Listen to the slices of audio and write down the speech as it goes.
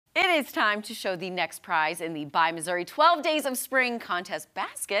is time to show the next prize in the Buy Missouri 12 Days of Spring contest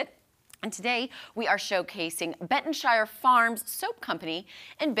basket. And today we are showcasing Bentonshire Farms Soap Company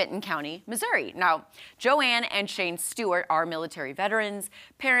in Benton County, Missouri. Now, Joanne and Shane Stewart are military veterans,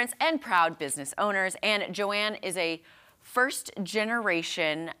 parents, and proud business owners. And Joanne is a first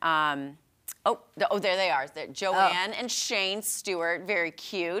generation there they are. Joanne and Shane Stewart, very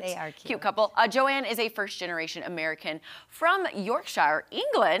cute. They are cute. Cute couple. Joanne is a first-generation American from Yorkshire,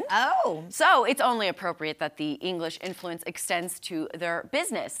 England. Oh. So it's only appropriate that the English influence extends to their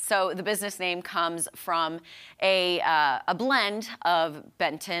business. So the business name comes from a blend of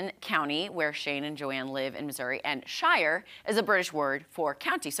Benton County, where Shane and Joanne live in Missouri, and Shire is a British word for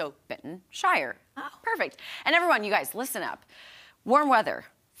county, so Bentonshire. Oh. Perfect. And everyone, you guys, listen up. Warm weather.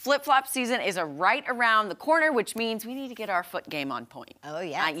 Flip-flop season is right around the corner, which means we need to get our foot game on point. Oh,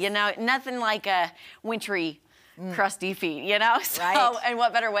 yeah. You know, nothing like a wintry, crusty feet, you know? So, right. And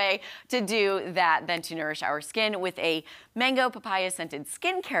what better way to do that than to nourish our skin with a mango papaya scented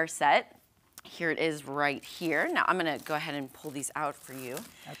skincare set. Here it is right here. Now, I'm going to go ahead and pull these out for you.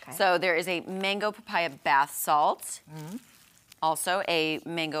 Okay. So there is a mango papaya bath salt. Also a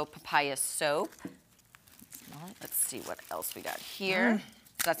mango papaya soap. Let's see what else we got here.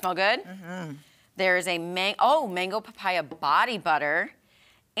 Does that smell good? There is a mango papaya body butter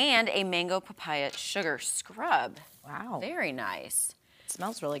and a mango papaya sugar scrub. Wow. Very nice. It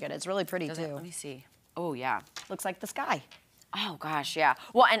smells really good. It's really pretty, too. Let me see. Oh, yeah. Looks like the sky. Oh, gosh, yeah.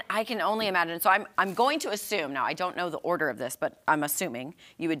 Well, and I can only imagine. So I'm going to assume, now I don't know the order of this, but I'm assuming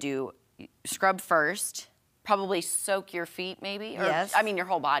you would do scrub first, probably soak your feet maybe. Or, yes. I mean, your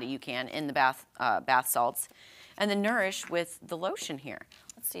whole body you can in the bath salts. And then nourish with the lotion here.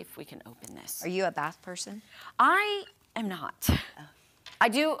 Let's see if we can open this. Are you a bath person? I am not. I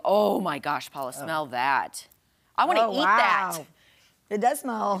do. Oh my gosh, Paula, smell that. I want to eat that. It does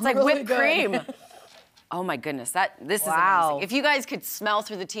smell. It's like really whipped good. cream. Oh my goodness, this is amazing. If you guys could smell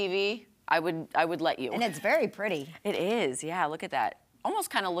through the TV, I would let you. And it's very pretty. It is. Yeah, look at that. Almost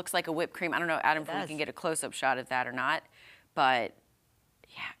kind of looks like a whipped cream. I don't know, Adam, if we can get a close-up shot of that or not. But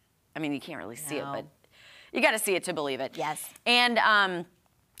yeah, I mean, you can't really see it, but you got to see it to believe it. Yes. And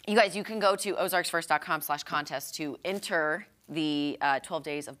you guys, you can go to ozarksfirst.com/contest to enter the 12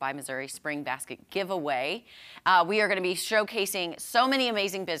 Days of Buy Missouri Spring Basket giveaway. We are going to be showcasing so many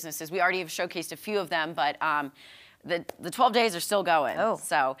amazing businesses. We already have showcased a few of them, but the 12 days are still going. Oh.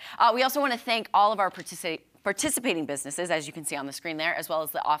 So we also want to thank all of our participating businesses, as you can see on the screen there, as well as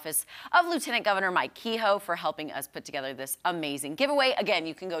the office of Lieutenant Governor Mike Kehoe for helping us put together this amazing giveaway. Again,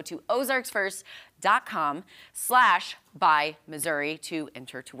 you can go to ozarksfirst.com/buy Missouri to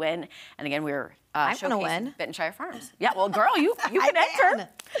enter to win. And again, we're showcasing Bentonshire Farms. Yeah, well, girl, you can enter.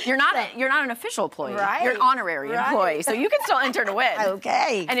 You're not an official employee. Right. You're an honorary employee, so you can still enter to win.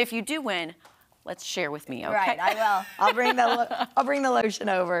 Okay. And if you do win, let's share with me. Okay. Right, I will. I'll bring the lotion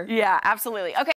over. Yeah, absolutely. Okay.